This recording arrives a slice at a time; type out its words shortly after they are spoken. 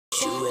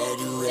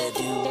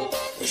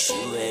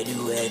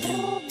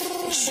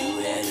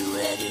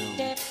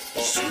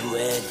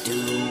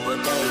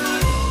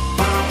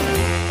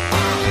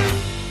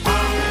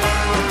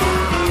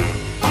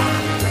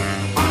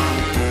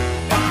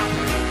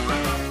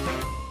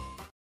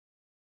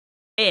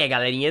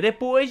Galerinha,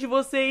 depois de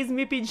vocês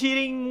me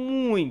pedirem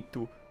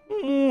muito,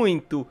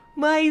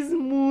 mas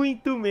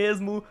muito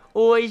mesmo,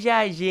 hoje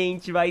a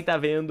gente vai estar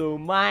vendo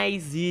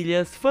mais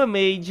ilhas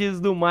fanmades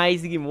do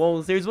Mais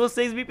Monsters.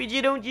 Vocês me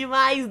pediram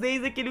demais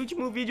desde aquele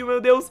último vídeo,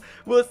 meu Deus.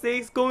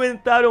 Vocês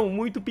comentaram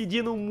muito,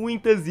 pedindo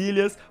muitas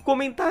ilhas,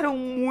 comentaram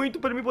muito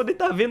para mim poder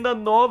estar vendo a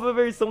nova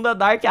versão da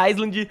Dark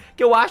Island,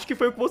 que eu acho que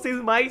foi o que vocês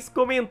mais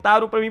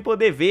comentaram para mim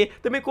poder ver.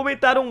 Também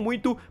comentaram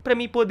muito para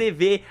mim poder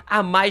ver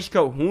a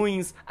Magical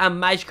Ruins, a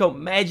Magical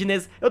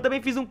Madness. Eu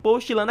também fiz um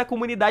post lá na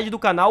comunidade do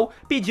canal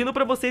pedindo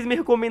para vocês me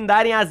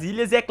recomendarem as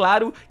ilhas, e é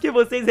claro que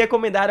vocês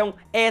recomendaram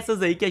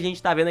essas aí que a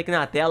gente tá vendo aqui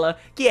na tela,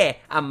 que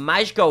é a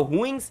Magical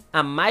Ruins,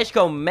 a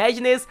Magical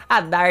Madness, a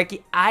Dark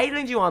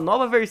Island, uma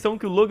nova versão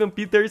que o Logan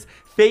Peters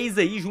fez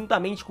aí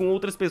juntamente com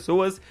outras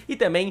pessoas, e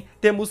também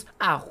temos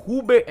a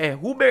Rubber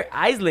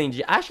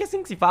Island, acho que é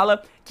assim que se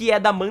fala, que é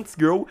da Mantis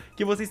Girl,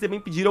 que vocês também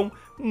pediram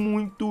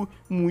muito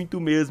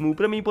mesmo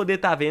pra mim poder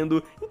tá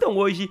vendo. Então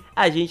hoje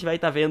a gente vai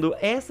tá vendo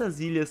essas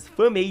ilhas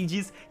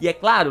fanmades, e é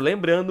claro,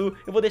 lembrando,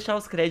 eu vou deixar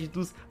os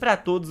créditos pra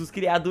todos os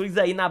criadores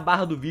aí na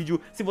barra do vídeo.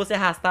 Se você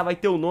arrastar vai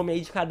ter o nome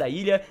aí de cada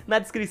ilha, na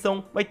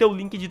descrição vai ter o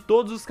link de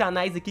todos os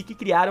canais aqui que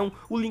criaram,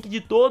 o link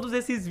de todos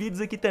esses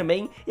vídeos aqui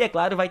também, e é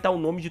claro, vai estar o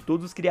nome de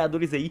todos os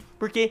criadores aí,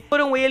 porque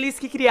foram eles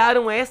que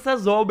criaram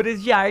essas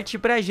obras de arte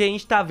pra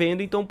gente tá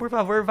vendo. Então por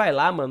favor vai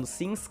lá, mano,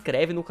 se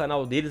inscreve no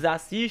canal deles,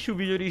 assiste o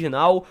vídeo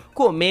original,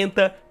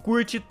 comenta,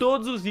 curte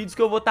todos os vídeos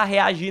que eu vou estar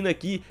reagindo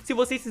aqui. Se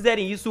vocês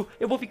fizerem isso,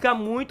 eu vou ficar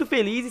muito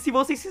feliz, e se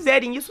vocês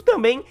fizerem isso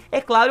também,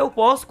 é claro, eu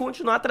posso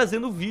continuar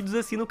trazendo vídeos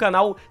assim no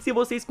canal, se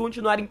vocês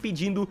continuarem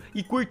pedindo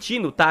e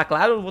curtindo, tá?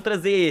 Claro, eu não vou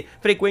trazer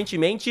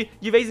frequentemente,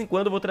 de vez em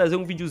quando eu vou trazer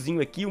um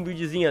videozinho aqui, um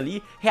videozinho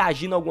ali,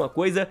 reagindo a alguma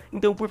coisa.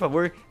 Então, por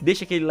favor,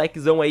 deixa aquele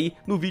likezão aí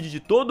no vídeo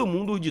de todo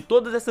mundo, de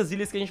todas essas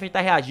ilhas que a gente vai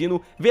estar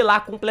reagindo, vê lá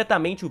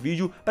completamente o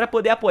vídeo pra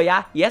poder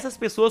apoiar e essas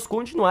pessoas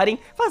continuarem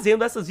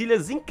fazendo essas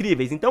ilhas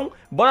incríveis. Então,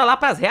 bora lá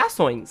pras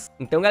reações.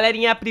 Então,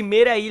 galerinha, a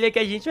primeira ilha que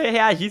a gente vai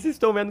reagir, vocês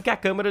estão vendo que a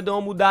câmera deu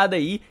uma mudada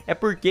aí, é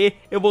porque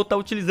eu vou estar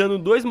utilizando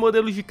dois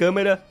modelos de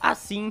câmera,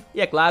 assim,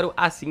 e é claro,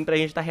 assim pra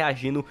gente estar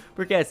reagindo,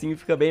 porque assim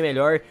fica bem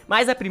melhor.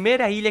 Mas a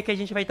primeira ilha que a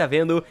gente vai estar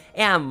vendo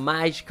é a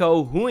Magical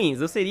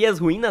Ruins, ou seria as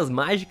ruínas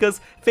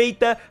mágicas,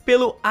 feita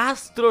pelo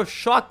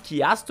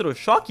Astroshock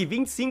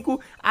 25,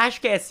 acho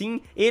que é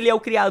assim, ele é o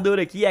criador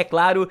aqui, é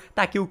claro,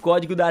 tá aqui o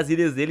código das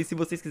ilhas dele, se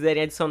vocês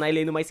quiserem adicionar ele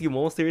aí no Mais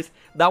Monsters,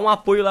 dá um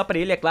apoio lá pra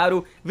ele, é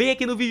claro, vem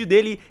aqui no vídeo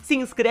dele, se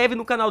inscreve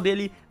no canal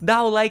dele,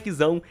 dá o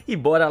likezão e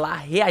bora lá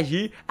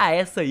reagir a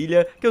essa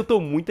ilha que eu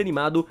tô muito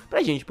animado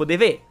pra gente poder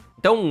ver.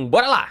 Então,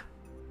 bora lá!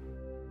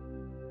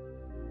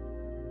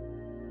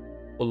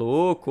 Ô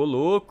louco, ô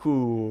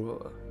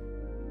louco!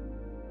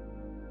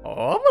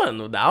 Ó,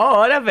 mano, da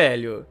hora,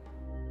 velho!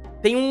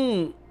 Tem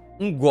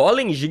um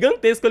golem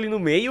gigantesco ali no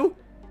meio.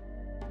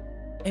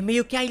 É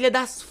meio que a Ilha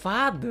das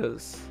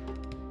Fadas.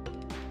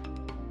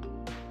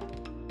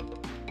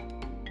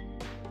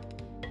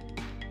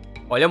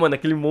 Olha, mano,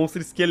 aquele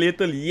monstro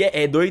esqueleto ali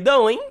é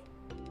doidão, hein?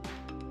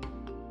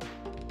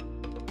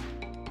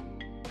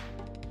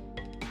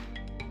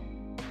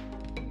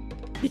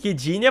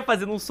 Pequedinha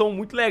fazendo um som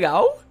muito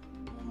legal.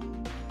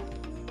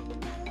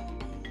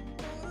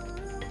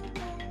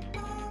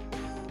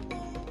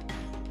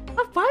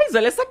 Rapaz,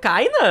 olha essa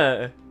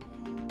Kaina.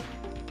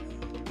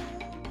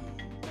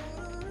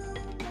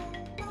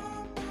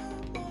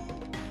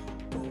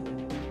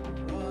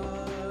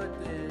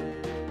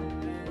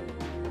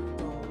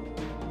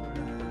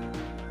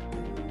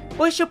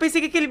 Poxa, eu pensei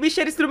que aquele bicho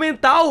era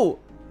instrumental.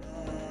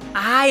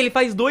 Ah, ele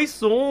faz dois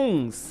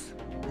sons.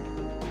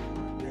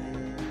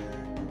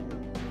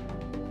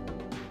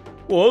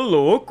 Ô,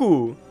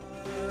 louco.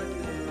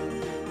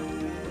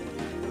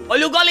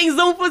 Olha o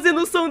golemzão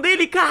fazendo o som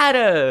dele,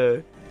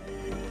 cara.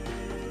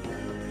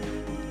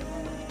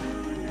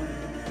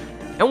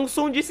 É um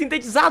som de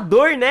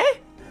sintetizador, né?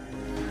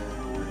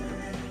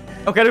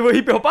 Eu quero ver o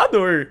hip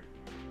hopador.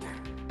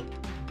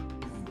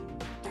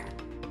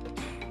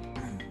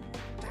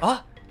 Ó.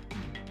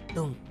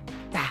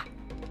 Tá.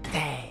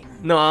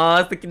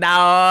 Nossa, que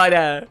da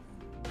hora.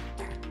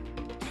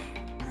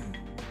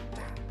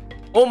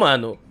 Ô,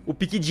 mano, o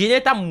Pequedinha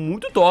tá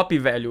muito top,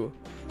 velho.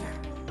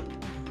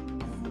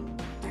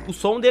 O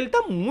som dele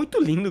tá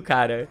muito lindo,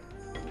 cara.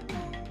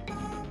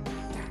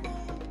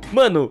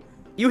 Mano,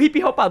 e o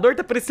hip hopador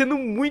tá parecendo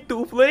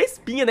muito o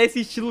Florespinha, né?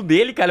 Esse estilo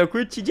dele, cara, eu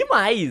curti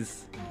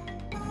demais.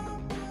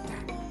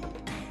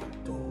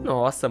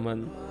 Nossa,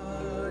 mano.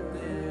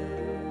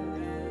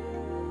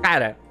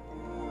 Cara,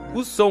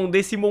 o som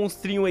desse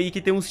monstrinho aí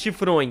que tem uns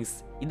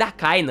chifrões e da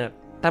Kaina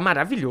tá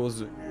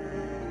maravilhoso.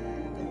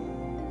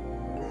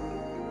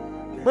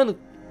 Mano,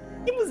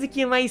 que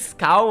musiquinha mais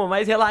calma,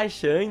 mais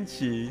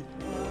relaxante.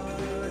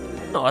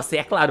 Nossa, e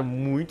é claro,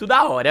 muito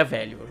da hora,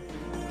 velho.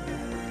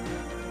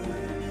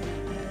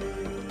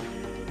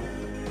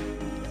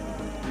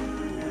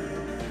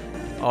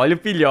 Olha o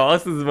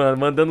Pilhoços, mano,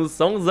 mandando o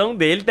somzão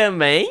dele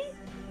também.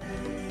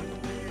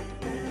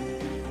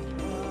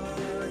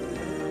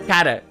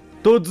 Cara,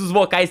 todos os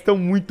vocais estão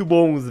muito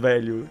bons,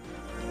 velho.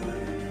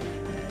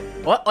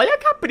 Olha a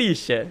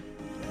capricha.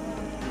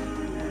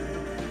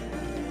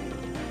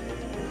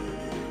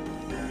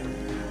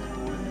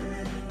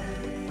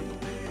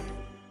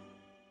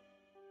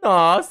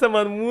 Nossa,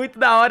 mano, muito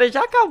da hora,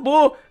 já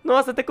acabou.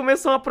 Nossa, até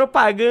começou uma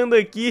propaganda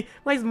aqui.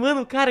 Mas,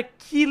 mano, cara,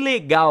 que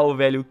legal,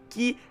 velho.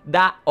 Que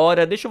da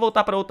hora. Deixa eu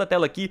voltar pra outra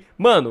tela aqui.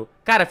 Mano,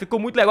 cara, ficou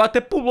muito legal.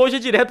 Até pulou já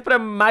direto pra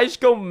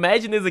Magical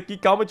Madness aqui.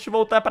 Calma, deixa eu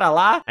voltar pra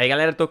lá. Aí,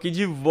 galera, tô aqui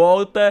de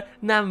volta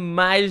na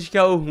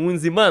Magical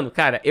Ranzinza. Mano,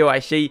 cara, eu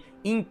achei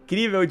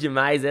incrível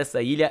demais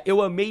essa ilha.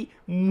 Eu amei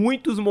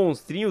muitos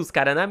monstrinhos,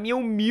 cara. Na minha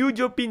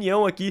humilde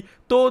opinião aqui,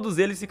 todos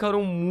eles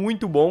ficaram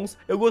muito bons.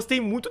 Eu gostei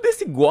muito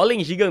desse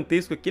golem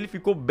gigantesco aqui, ele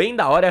ficou bem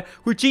da hora.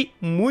 Curti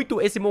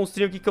muito esse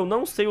monstrinho aqui, que eu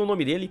não sei o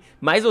nome dele,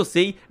 mas eu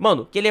sei,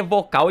 mano, que ele é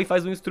vocal e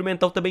faz um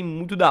instrumental também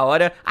muito da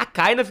hora. A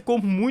Kaina ficou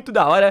muito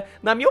da hora.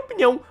 Na minha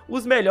opinião,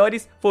 os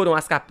melhores foram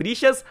as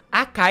caprichas,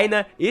 a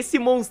Kaina, esse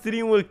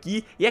monstrinho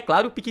aqui e, é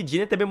claro, o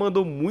Piquidinha também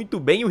mandou muito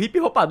bem. O Hip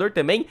Hopador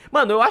também.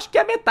 Mano, eu acho que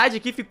a metade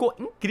aqui ficou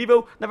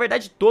incrível. Na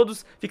verdade,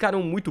 todos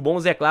ficaram muito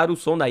bons. E, é claro, o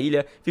som da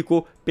ilha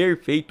ficou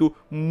perfeito.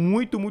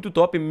 Muito, muito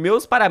top.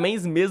 Meus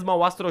parabéns mesmo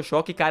ao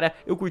Astrochoque, cara.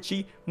 Eu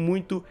curti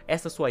muito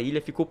essa sua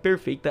ilha. Ficou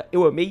perfeita.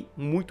 Eu amei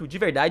muito, de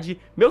verdade.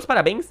 Meus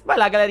parabéns. Vai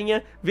lá,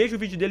 galerinha. Veja o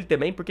vídeo dele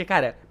também, porque,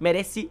 cara,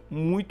 merece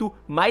muito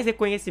mais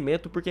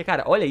reconhecimento. Porque,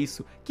 cara, olha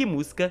isso. Que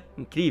música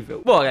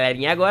incrível. Bom,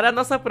 galerinha, agora a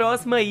nossa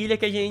próxima ilha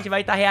que a gente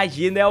vai estar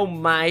reagindo é o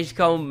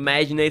Magical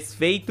Madness,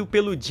 feito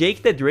pelo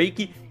Jake the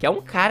Drake, que é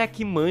um cara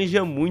que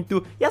manja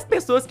muito. E as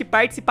pessoas que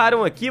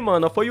participaram aqui,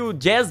 mano, foi o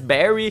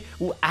Jazzberry,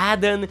 o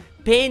Adam,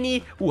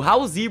 Penny, o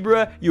Raul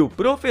Zebra e o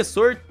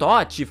Professor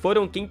Totti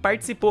foram quem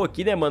participou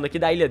aqui, né, mano, aqui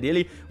da ilha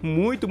dele.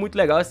 Muito, muito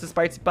legal essas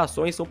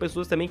participações. São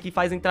pessoas também que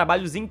fazem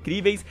trabalhos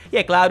incríveis. E,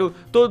 é claro,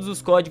 todos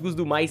os códigos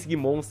do Mais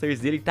Monsters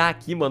dele tá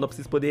aqui, mano, pra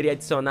vocês poderem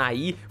adicionar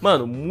aí.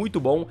 Mano, muito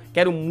bom.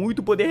 Quero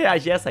muito poder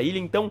reagir a essa ilha,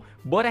 então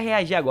bora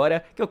reagir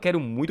agora, que eu quero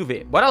muito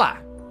ver. Bora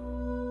lá!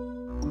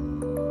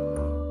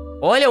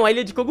 Olha, uma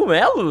ilha de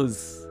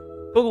cogumelos.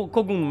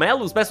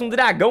 Cogumelos? Parece um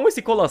dragão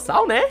esse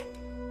colossal, né?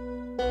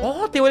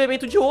 Ó, tem um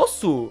elemento de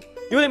osso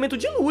e um elemento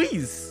de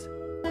luz.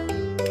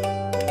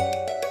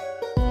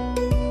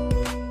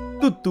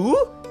 Tutu?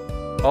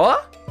 Ó,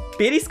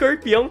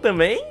 periscorpião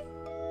também.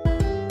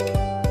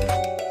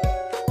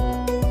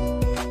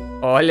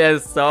 Olha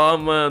só,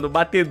 mano,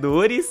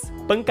 batedores,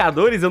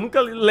 pancadores, eu nunca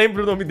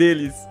lembro o nome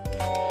deles.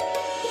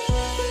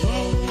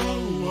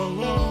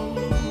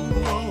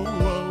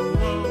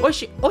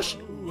 Oxi, oxi.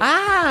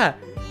 Ah,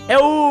 é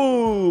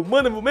o...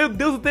 Mano, meu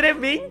Deus, o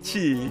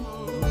Teremente.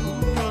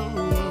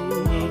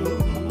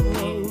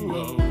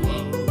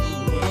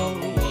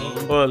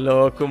 Ô,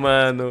 louco,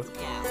 mano.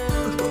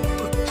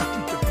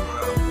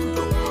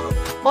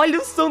 Olha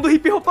o som do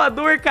Hip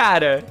Hopador,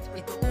 cara.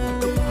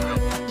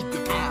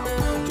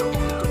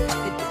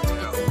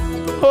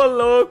 Ô,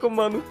 louco,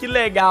 mano. Que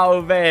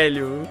legal,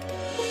 velho.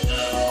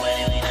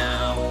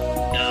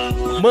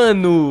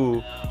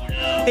 Mano,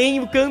 tem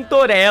o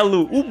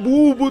Cantorelo, o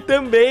Bulbo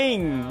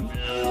também.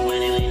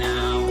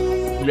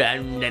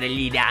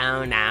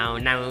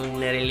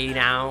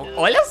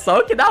 Olha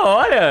só que da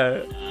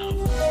hora.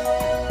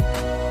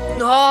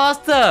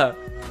 Nossa!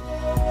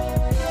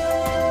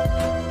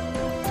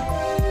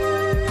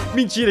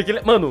 Mentira,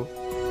 que... Mano,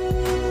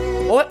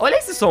 olha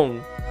esse som.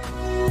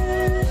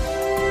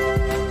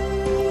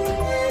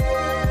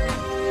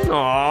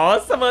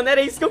 Nossa, mano,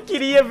 era isso que eu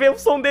queria, ver o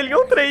som dele em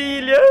outra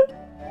ilha.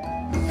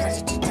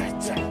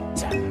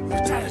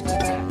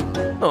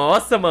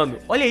 Nossa, mano,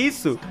 olha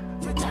isso.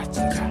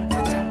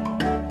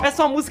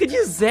 Parece uma música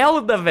de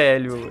Zelda,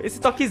 velho.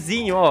 Esse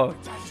toquezinho, ó.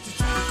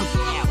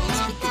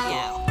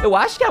 Eu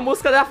acho que a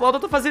música da flauta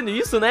tá fazendo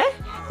isso, né?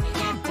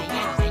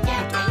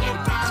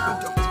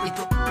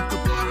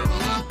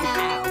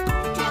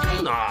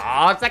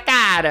 Nossa,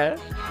 cara.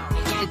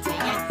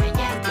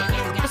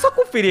 Deixa eu só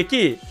conferir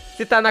aqui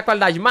se tá na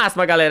qualidade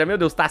máxima, galera. Meu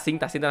Deus, tá sim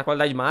na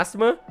qualidade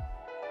máxima.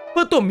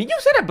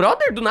 Fantominho, você é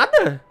brother do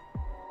nada?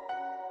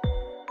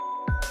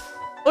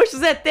 Oxe,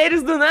 os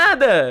etéreos do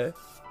nada.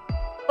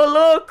 Ô,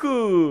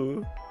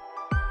 louco.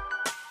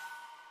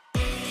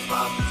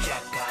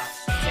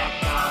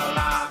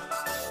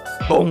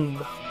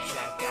 Bomba.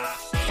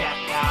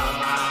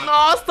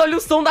 Nossa, olha o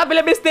som da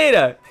abelha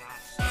besteira.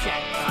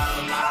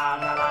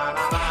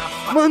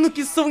 Mano,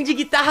 que som de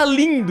guitarra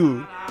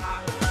lindo.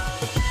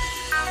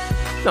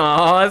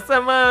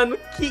 Nossa, mano,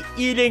 que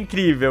ilha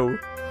incrível.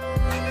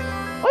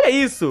 Olha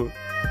isso.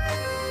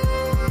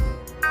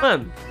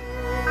 Mano,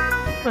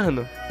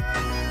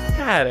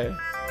 cara,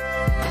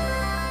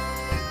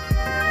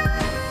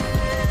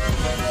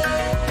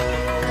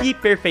 que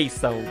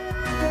perfeição.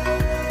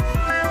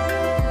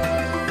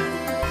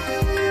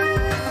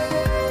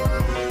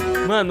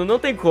 Mano, não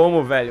tem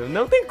como, velho.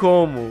 Não tem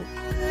como.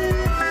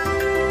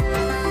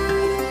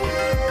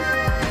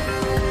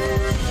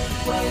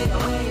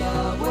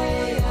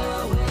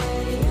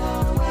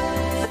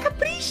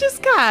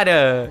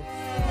 cara.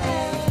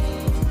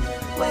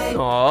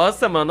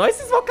 Nossa, mano, olha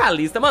esses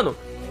vocalistas, mano.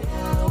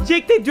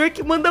 Jake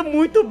Drake manda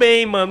muito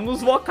bem, mano,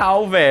 nos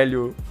vocal,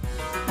 velho.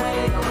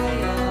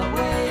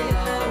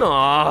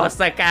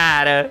 Nossa,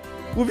 cara.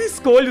 O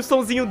Viscolho, o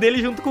sonzinho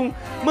dele junto com...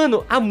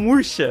 Mano, a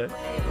murcha.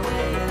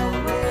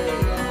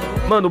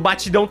 Mano, o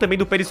batidão também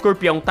do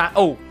Periscorpião tá...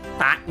 Oh,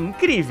 tá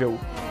incrível.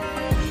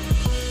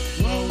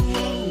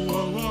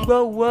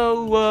 Uou,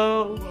 uou,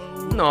 uou.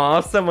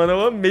 Nossa, mano,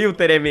 eu amei o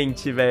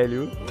Teremente,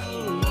 velho.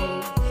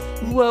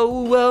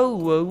 Uou,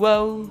 uou, uou,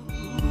 uou.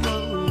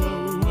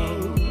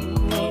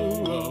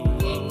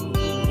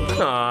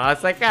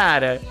 Nossa,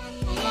 cara.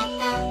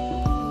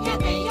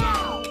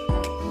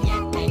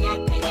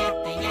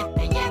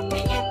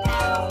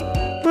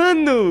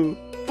 Mano,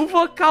 o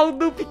vocal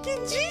do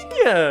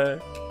Piquidinha.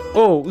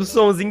 Oh, o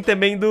sonzinho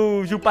também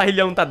do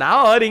Juparrilhão tá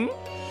da hora, hein?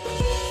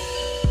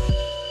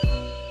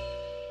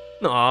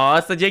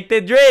 Nossa, Jake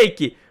the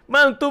Drake.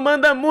 Mano, tu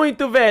manda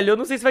muito, velho. Eu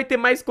não sei se vai ter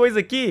mais coisa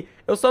aqui.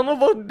 Eu só não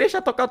vou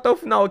deixar tocar até o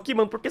final aqui,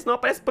 mano, porque senão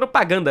aparece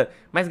propaganda.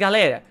 Mas,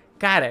 galera,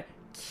 cara,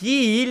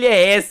 que ilha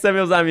é essa,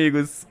 meus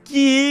amigos?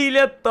 Que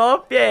ilha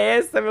top é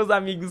essa, meus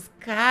amigos?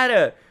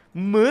 Cara,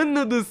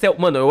 mano do céu.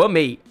 Mano, eu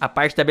amei a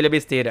parte da Bela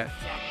Besteira.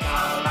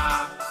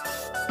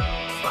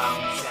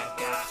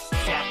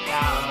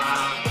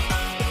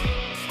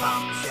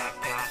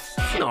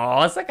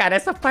 Nossa, cara,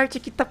 essa parte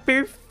aqui tá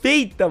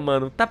perfeita,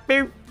 mano. Tá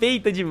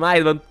perfeita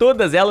demais, mano.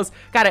 Todas elas,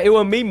 cara, eu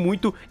amei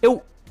muito.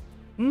 Eu,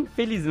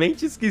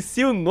 infelizmente,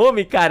 esqueci o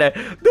nome, cara,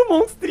 do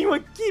monstrinho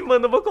aqui,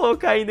 mano. Eu vou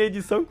colocar aí na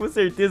edição com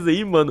certeza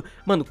aí, mano.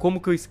 Mano, como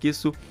que eu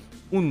esqueço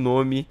o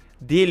nome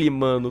dele,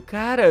 mano?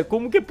 Cara,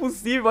 como que é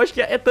possível? Acho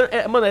que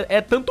mano,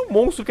 é tanto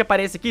monstro que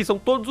aparece aqui. São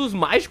todos os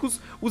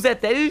mágicos, os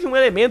etéreos de um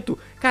elemento.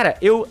 Cara,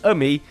 eu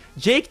amei.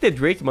 Jake the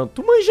Drake, mano,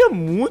 tu manja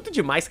muito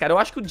demais, cara. Eu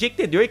acho que o Jake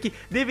the Drake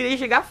deveria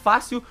chegar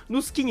fácil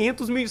nos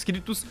 500 mil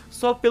inscritos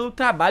só pelo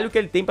trabalho que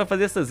ele tem pra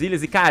fazer essas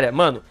ilhas. E, cara,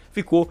 mano,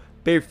 ficou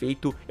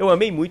perfeito. Eu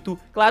amei muito.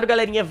 Claro,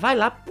 galerinha, vai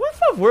lá, por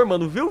favor,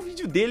 mano, vê o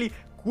vídeo dele.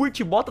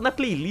 Curte, bota na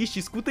playlist,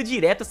 escuta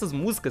direto essas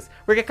músicas.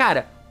 Porque,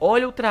 cara,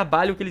 olha o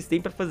trabalho que eles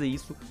têm pra fazer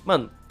isso.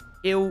 Mano,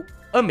 eu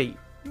amei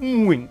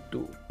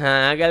muito.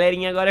 Ah,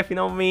 galerinha, agora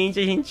finalmente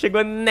a gente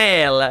chegou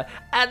nela.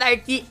 A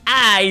Dark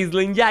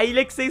Island, a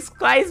ilha que vocês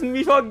quase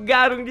me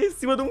jogaram de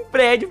cima de um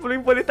prédio pra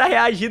eu poder estar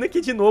reagindo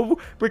aqui de novo.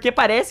 Porque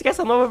parece que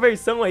essa nova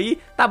versão aí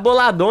tá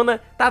boladona,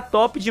 tá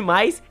top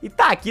demais. E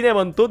tá aqui, né,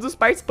 mano, todos os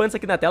participantes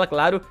aqui na tela,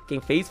 claro. Quem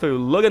fez foi o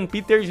Logan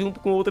Peters junto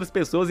com outras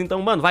pessoas.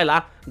 Então, mano, vai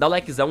lá, dá o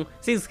likezão,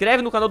 se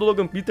inscreve no canal do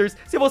Logan Peters.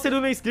 Se você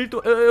não é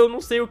inscrito, eu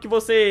não sei o que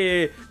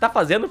você tá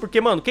fazendo. Porque,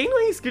 mano, quem não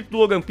é inscrito do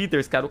Logan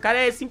Peters, cara, o cara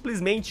é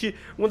simplesmente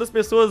uma das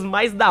pessoas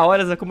mais da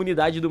hora da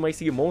comunidade do My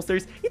Sig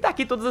Monsters. E tá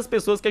aqui todas as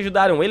pessoas que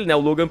ajudaram ele, né? O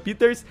Logan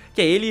Peters,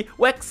 que é ele,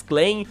 o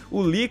X-Clan,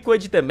 o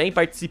Liquid também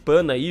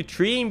participando aí, o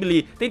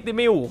Trimble, tem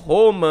também o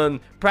Roman,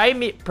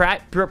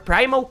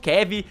 Primal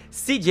Kev,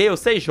 CJ, o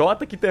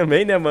CJ aqui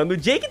também, né, mano? O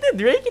Jake the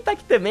Drake tá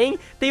aqui também,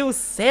 tem o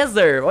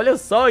César, olha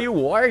só, e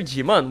o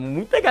Ward, mano,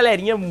 muita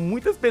galerinha,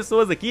 muitas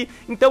pessoas aqui.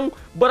 Então,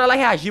 bora lá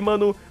reagir,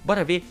 mano,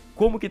 bora ver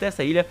como que tá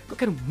essa ilha. Eu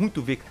quero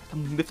muito ver, cara,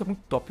 deve ser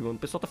muito top, mano. O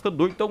pessoal tá ficando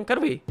doido, então eu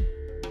quero ver.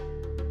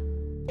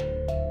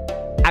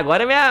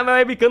 Agora minha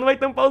webcam não vai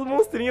tampar os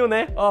monstrinhos,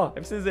 né? Ó, é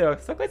pra vocês verem, ó,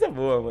 só coisa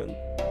boa, mano.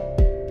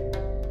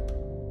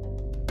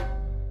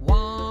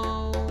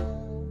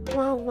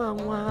 Uau, uau,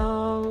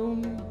 uau.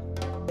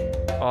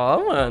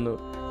 Ó, mano,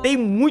 tem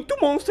muito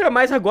monstro a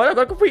mais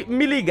agora que eu fui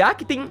me ligar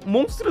que tem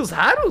monstros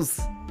raros.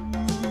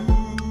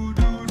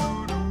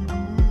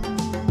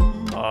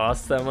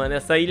 Nossa, mano,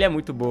 essa ilha é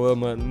muito boa,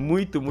 mano,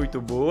 muito, muito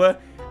boa.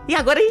 E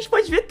agora a gente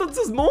pode ver todos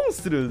os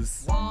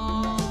monstros.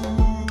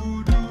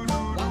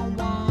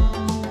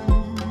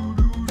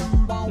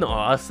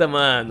 Nossa,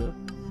 mano.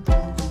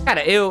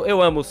 Cara,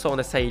 eu amo o som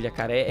dessa ilha,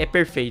 cara. É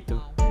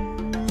perfeito.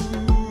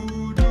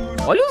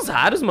 Olha os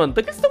raros, mano.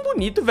 Tanto que eles tão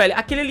bonitos, velho.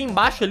 Aquele ali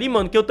embaixo ali,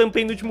 mano, que eu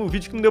tampei no último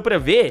vídeo que não deu pra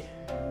ver.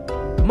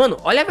 Mano,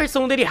 olha a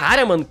versão dele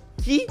rara, mano.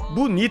 Que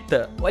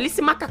bonita. Olha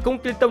esse macacão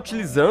que ele tá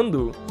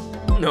utilizando.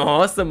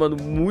 Nossa, mano.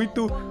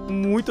 Muito,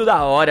 muito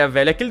da hora,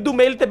 velho. Aquele do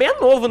meio, ele também é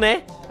novo,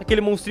 né?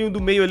 Aquele monstrinho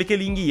do meio ali,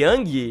 aquele Yin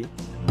Yang.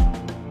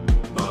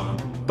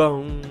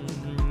 Bom.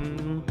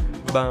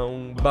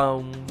 Bom,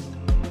 bom.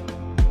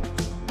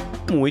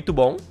 Muito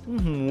bom,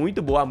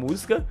 muito boa a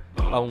música.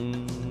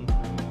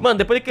 Mano,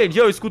 depois daquele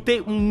dia eu escutei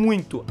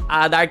muito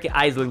a Dark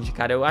Island,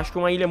 cara. Eu acho que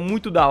é uma ilha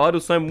muito da hora,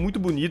 o som é muito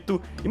bonito.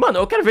 E, mano,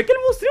 eu quero ver aquele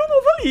monstrinho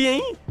novo ali,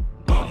 hein?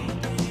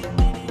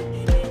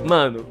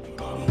 Mano,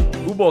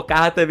 o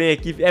Bocarra também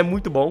aqui é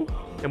muito bom.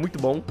 É muito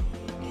bom.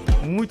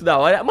 Muito da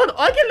hora. Mano,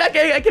 olha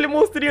aquele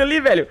monstrinho ali,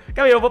 velho.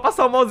 Calma aí, eu vou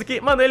passar o mouse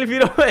aqui. Mano, ele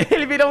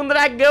virou um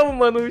dragão,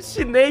 mano.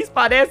 Chinês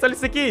parece, olha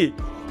isso aqui.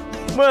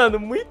 Mano,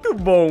 muito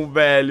bom,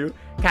 velho.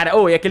 Cara,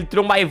 e aquele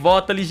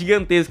trombaivota ali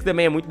gigantesco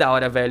também é muito da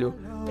hora, velho.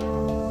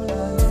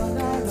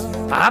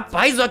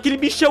 Rapaz, ó, aquele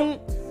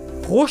bichão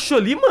roxo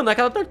ali, mano.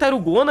 Aquela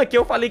tartarugona que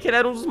eu falei que ele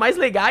era um dos mais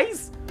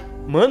legais.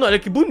 Mano, olha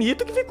que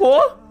bonito que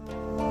ficou.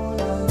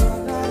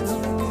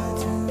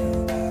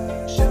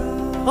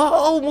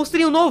 Ó, o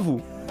monstrinho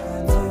novo.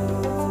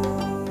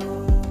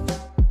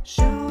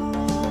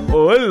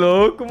 Ô,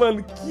 louco,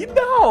 mano. Que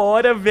da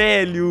hora,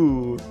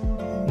 velho.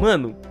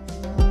 Mano,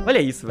 olha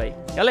isso, velho.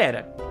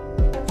 Galera,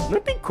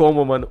 não tem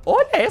como, mano.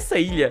 Olha essa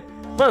ilha.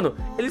 Mano,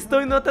 eles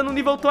estão indo até no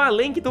nível tão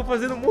além que estão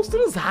fazendo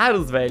monstros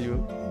raros,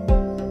 velho.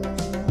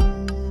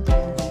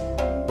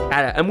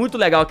 Cara, é muito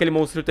legal aquele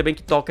monstro também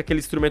que toca aquele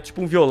instrumento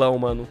tipo um violão,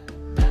 mano.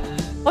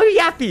 Olha o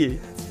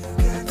Yap!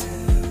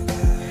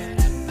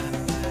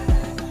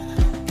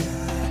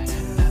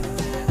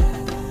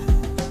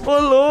 Ô,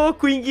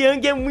 louco, o Yin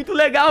Yang é muito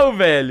legal,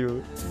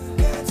 velho.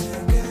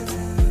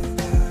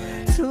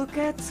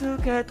 Tsuka,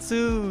 tsuka,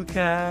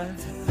 tsuka.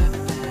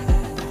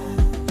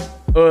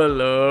 Ô,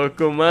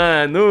 louco,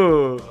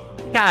 mano.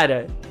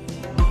 Cara,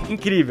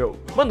 incrível.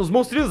 Mano, os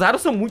monstrinhos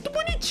raros são muito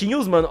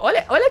bonitinhos, mano.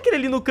 Olha aquele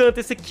ali no canto,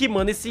 esse aqui,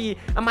 mano. Esse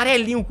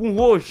amarelinho com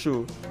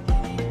roxo.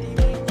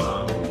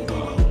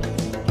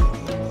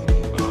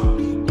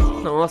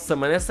 Nossa,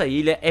 mano, essa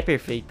ilha é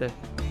perfeita.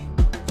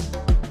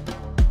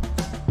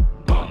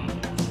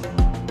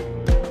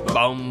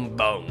 Bom,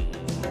 bom.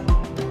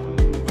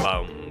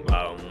 Bom,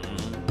 bom.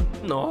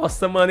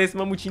 Nossa, mano, esse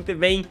mamutinho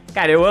também.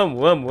 Cara, eu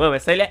amo.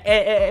 Essa ilha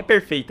é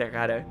perfeita,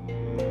 cara.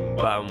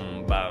 Bom,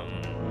 bom.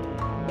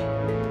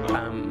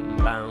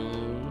 Bom,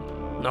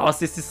 bom.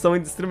 Nossa, esse som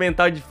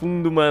instrumental de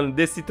fundo, mano,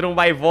 desse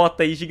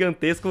trombaivota aí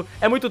gigantesco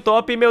é muito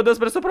top. Meu Deus,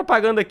 parece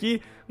propaganda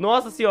aqui.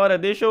 Nossa senhora,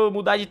 deixa eu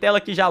mudar de tela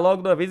aqui já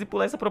logo de uma vez e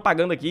pular essa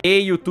propaganda aqui.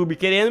 Ei, YouTube,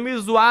 querendo me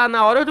zoar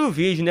na hora do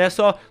vídeo, né?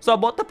 Só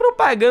bota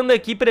propaganda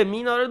aqui pra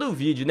mim na hora do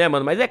vídeo, né,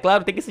 mano? Mas é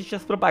claro, tem que assistir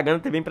as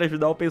propagandas também pra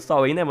ajudar o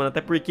pessoal aí, né, mano? Até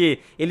porque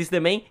eles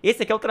também,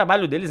 esse aqui é o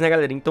trabalho deles, né,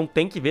 galera? Então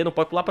tem que ver, não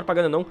pode pular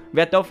propaganda não.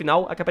 Vê até o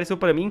final, a que apareceu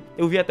pra mim,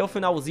 eu vi até o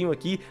finalzinho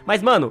aqui.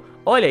 Mas, mano,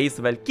 olha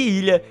isso, velho, que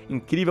ilha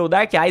incrível,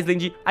 Dark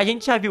Island. A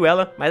gente já viu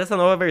ela, mas essa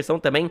nova versão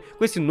também,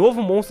 com esse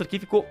novo monstro aqui,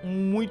 ficou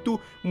muito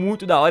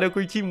da hora. Eu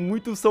curti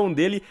muito o som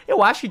dele.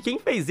 Eu acho que quem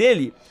fez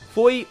ele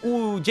foi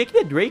o Jake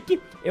the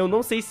Drake. Eu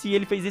não sei se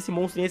ele fez esse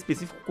monstro em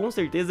específico, com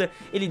certeza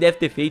ele deve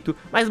ter feito.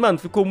 Mas, mano,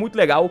 ficou muito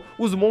legal.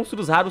 Os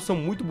monstros raros são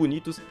muito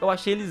bonitos. Eu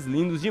achei eles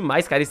lindos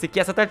demais, cara. Esse aqui,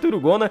 essa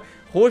tartarugona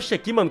roxa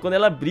aqui, mano, quando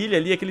ela brilha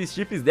ali, aqueles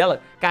chifres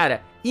dela,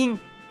 cara,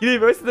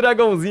 incrível. Esse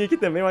dragãozinho aqui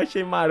também eu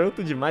achei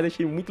maroto demais,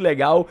 achei muito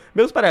legal.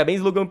 Meus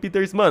parabéns, Logan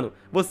Peters, mano.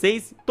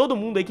 Vocês, todo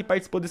mundo aí que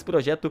participou desse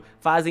projeto,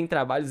 fazem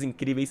trabalhos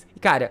incríveis. E,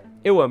 cara,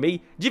 eu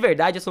amei de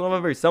verdade essa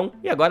nova versão.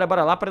 E agora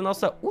bora lá para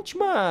nossa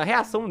última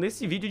reação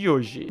nesse vídeo de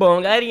hoje.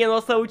 Bom, galerinha,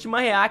 nossa última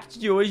react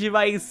de hoje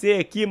vai ser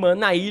aqui, mano,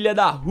 na ilha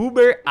da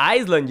Huber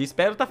Island.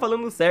 Espero tá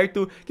falando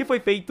certo, que foi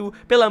feito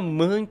pela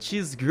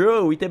Mantis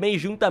Girl e também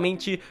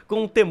juntamente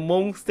com The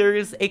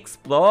Monsters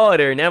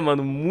Explorer, né,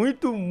 mano?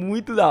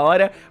 Muito da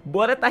hora.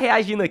 Bora tá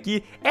reagindo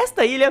aqui.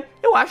 Esta ilha,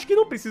 eu acho que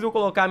não preciso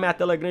colocar a minha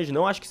tela grande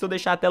não, acho que se eu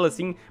deixar a tela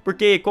assim,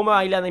 porque como é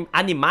uma ilha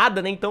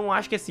animada, né, então eu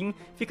acho que assim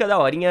fica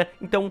daorinha.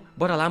 Então,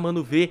 bora lá,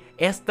 mano, ver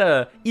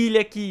esta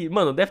ilha que,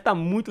 mano, deve estar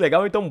muito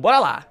legal, então bora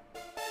lá.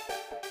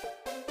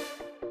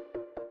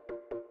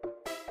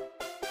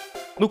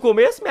 No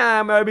começo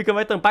minha webcam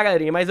vai tampar,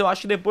 galerinha, mas eu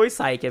acho que depois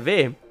sai, quer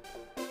ver?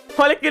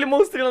 Olha aquele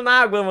monstrinho na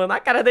água, mano, a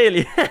cara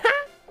dele.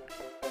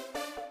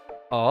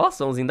 Ó,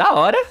 somzinho da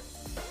hora.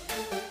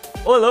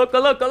 Ô, louco,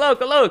 louco,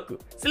 louco, louco.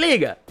 Se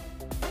liga.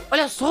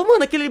 Olha só,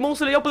 mano, aquele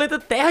monstro ali é o planeta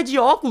Terra de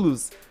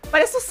óculos.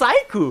 Parece o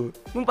Psycho,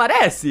 não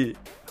parece?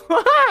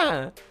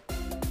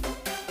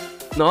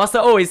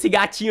 Nossa, ô, esse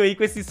gatinho aí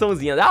com esse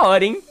somzinho é da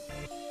hora, hein?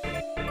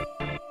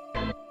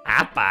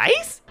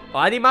 Rapaz, ó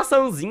a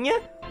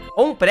animaçãozinha.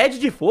 Ó, um prédio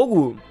de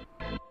fogo.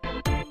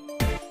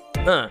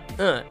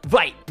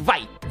 Vai.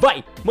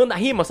 Manda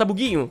rima,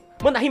 sabuguinho.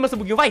 Manda rima,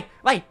 sabuguinho, vai.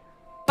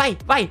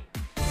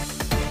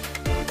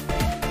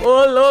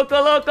 Ô, louco.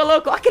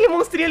 Olha aquele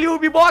monstrinho ali, o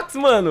B-Box,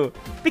 mano.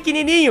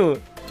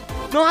 Pequenininho.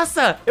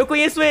 Nossa, eu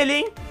conheço ele,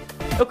 hein?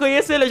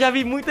 Eu já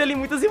vi muito ele em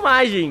muitas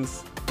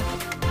imagens.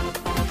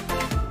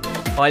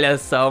 Olha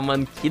só,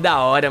 mano, que da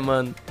hora,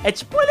 mano. É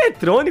tipo um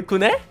eletrônico,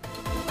 né?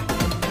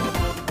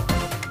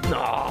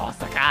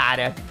 Nossa,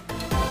 cara.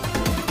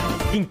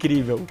 Que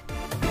incrível.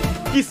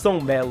 Que som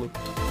belo.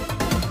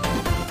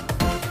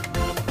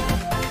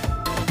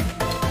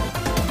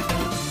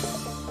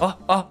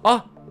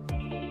 Ó.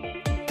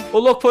 Ô,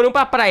 louco, foram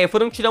pra praia,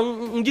 foram tirar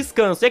um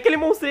descanso. E aquele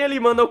monstrinho ali,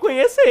 mano, eu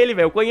conheço ele,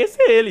 velho.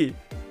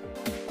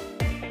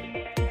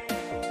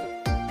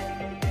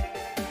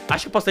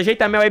 Acho que eu posso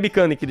ajeitar minha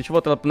webcam aqui. Deixa eu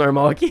voltar ela pro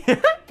normal aqui.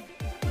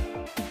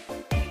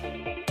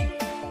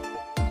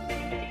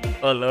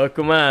 Ô,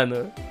 louco,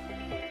 mano.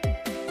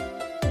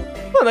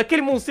 Mano,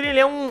 aquele monstrinho, ele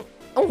é um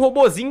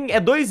robozinho. É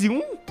 2 em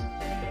 1.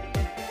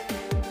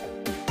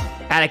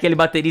 Cara, aquele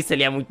baterista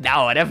ali é muito da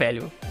hora,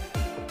 velho.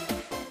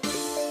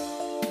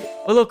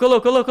 Ô,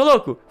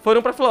 louco.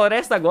 Foram pra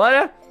floresta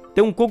agora.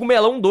 Tem um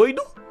cogumelão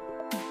doido.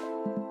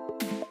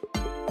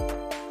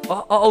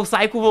 Ó, o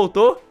Psycho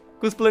voltou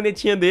com os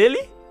planetinhas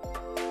dele.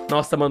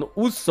 Nossa, mano,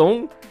 o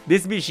som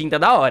desse bichinho tá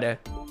da hora.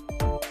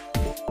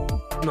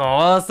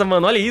 Nossa,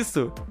 mano, olha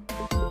isso.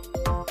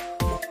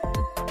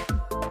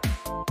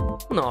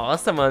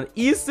 Nossa, mano,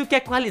 isso que é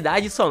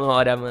qualidade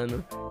sonora,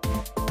 mano.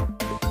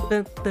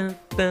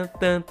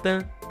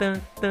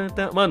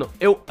 Mano,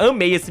 eu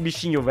amei esse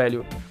bichinho,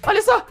 velho.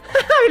 Olha só.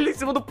 Ele em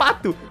cima do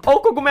pato. Olha o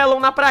cogumelão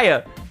na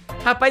praia.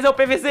 Rapaz, é o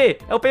PVZ.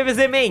 É o PVZ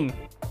Man.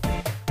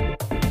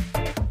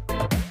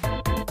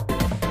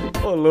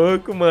 Ô,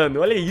 louco, mano.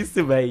 Olha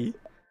isso, velho.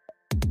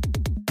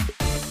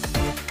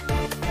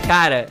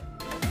 Cara,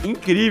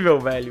 incrível,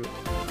 velho.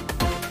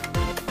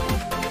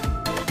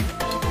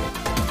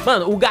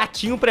 Mano, o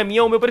gatinho pra mim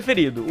é o meu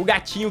preferido. O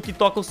gatinho que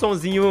toca o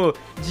sonzinho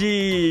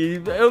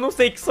de... Eu não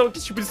sei que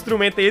tipo de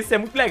instrumento é esse, é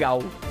muito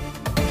legal.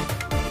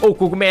 O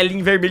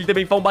cogumelinho vermelho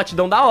também faz um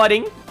batidão da hora,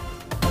 hein?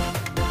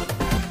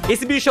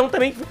 Esse bichão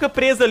também fica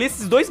preso ali.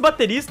 Esses dois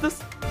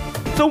bateristas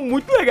são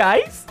muito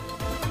legais.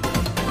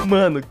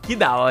 Mano, que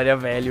da hora,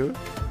 velho.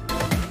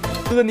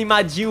 Tudo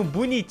animadinho,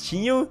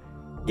 bonitinho.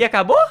 E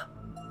acabou?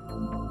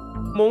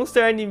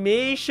 Monster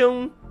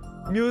Animation...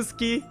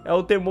 Music é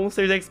o The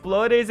Monsters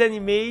Explorers,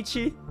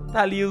 Animate,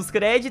 tá ali os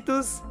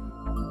créditos.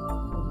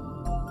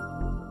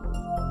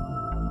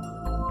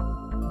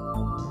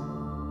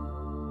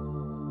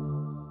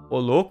 Ô,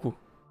 louco.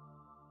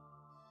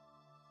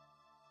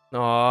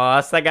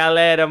 Nossa,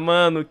 galera,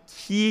 mano,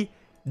 que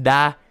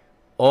da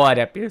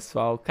hora,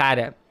 pessoal.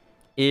 Cara,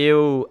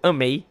 eu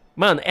amei.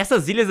 Mano,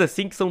 essas ilhas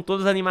assim, que são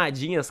todas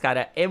animadinhas,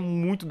 cara, é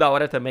muito da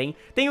hora também.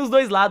 Tem os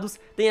dois lados,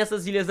 tem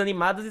essas ilhas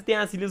animadas e tem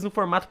as ilhas no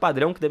formato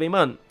padrão, que também,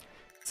 mano,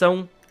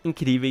 são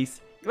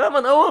incríveis.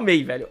 Mano, eu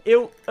amei, velho.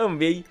 Eu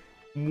amei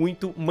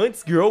muito.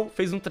 Mantis Girl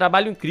fez um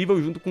trabalho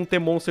incrível junto com o The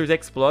Monsters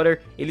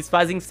Explorer. Eles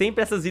fazem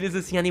sempre essas ilhas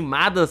assim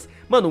animadas,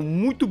 mano,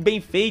 muito bem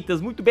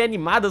feitas, muito bem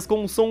animadas,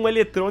 com um som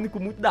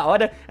eletrônico muito da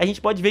hora. A gente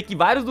pode ver que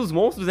vários dos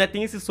monstros, né,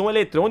 tem esse som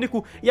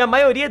eletrônico, e a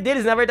maioria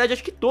deles, na verdade,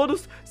 acho que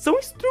todos são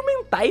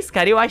instrumentais,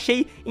 cara. Eu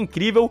achei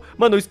incrível.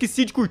 Mano, eu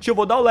esqueci de curtir, eu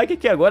vou dar o like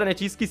aqui agora, né,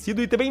 tinha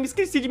esquecido, e também me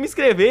esqueci de me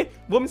inscrever.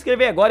 Vou me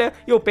inscrever agora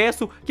e eu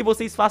peço que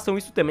vocês façam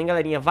isso também,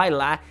 galerinha. Vai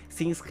lá,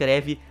 se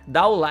inscreve,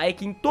 dá o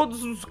like em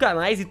todos os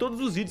canais e todos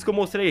os vídeos que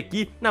eu mostrei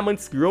aqui, na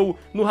Mantis Girl,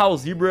 no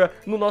House Zebra,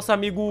 no nosso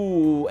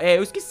amigo,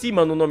 eu esqueci,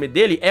 mano, o nome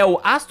dele, é o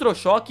Astro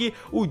Shock,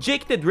 o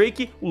Jake the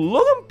Drake, o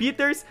Logan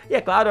Peters e, é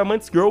claro, a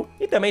Mantis Girl.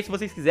 E também, se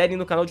vocês quiserem,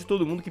 no canal de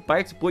todo mundo que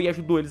participou e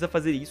ajudou eles a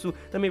fazer isso,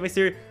 também vai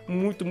ser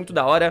muito, muito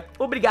da hora.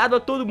 Obrigado a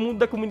todo mundo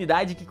da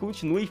comunidade que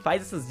continua e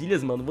faz essas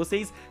ilhas, mano.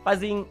 Vocês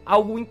fazem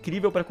algo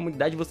incrível pra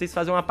comunidade, vocês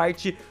fazem uma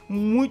parte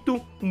muito,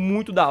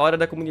 muito da hora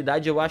da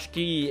comunidade. Eu acho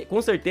que,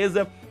 com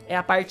certeza, é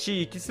a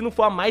parte que, se não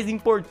for a mais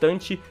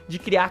importante de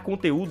criar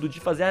conteúdo, de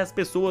fazer as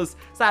pessoas,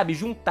 sabe,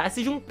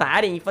 se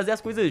juntarem e fazer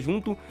as coisas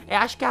junto,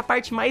 acho que é a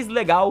parte mais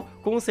legal,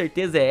 com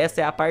certeza é essa,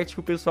 é a parte que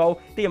o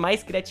pessoal tem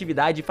mais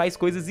criatividade, faz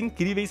coisas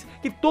incríveis,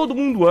 que todo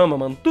mundo ama,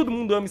 mano, todo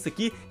mundo ama isso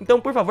aqui. Então,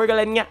 por favor,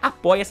 galerinha,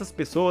 apoie essas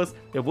pessoas.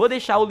 Eu vou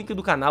deixar o link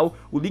do canal,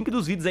 o link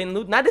dos vídeos aí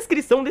na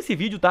descrição desse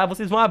vídeo, tá?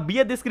 Vocês vão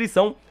abrir a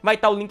descrição, vai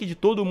estar o link de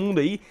todo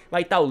mundo aí,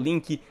 vai estar o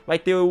link, vai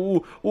ter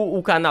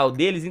o canal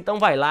deles, então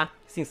vai lá,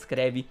 se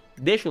inscreve,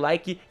 deixa o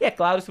like. E, é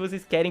claro, se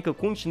vocês querem que eu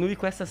continue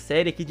com essa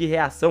série aqui de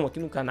reação aqui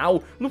no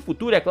canal, no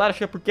futuro, é claro, acho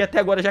que é porque até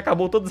agora já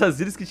acabou todas as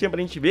vídeos que tinha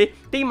pra gente ver,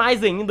 tem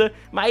mais ainda,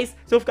 mas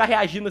se eu ficar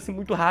reagindo assim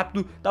muito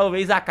rápido,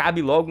 talvez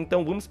acabe logo,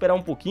 então vamos esperar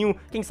um pouquinho.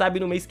 Quem sabe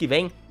no mês que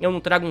vem eu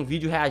não trago um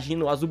vídeo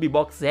reagindo às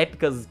Ubibox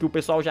épicas que o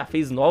pessoal já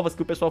fez novas,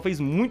 que o pessoal fez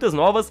muitas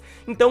novas,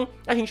 então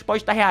a gente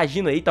pode estar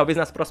reagindo aí, talvez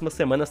nas próximas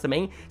semanas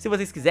também. Se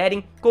vocês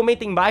quiserem,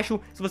 comentem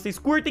embaixo se vocês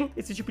curtem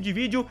esse tipo de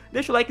vídeo,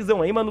 deixa o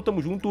likezão aí, mano,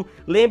 tamo junto.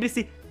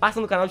 Lembre-se,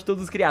 passa no canal de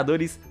Todos os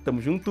Criadores,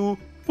 tamo junto,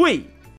 fui!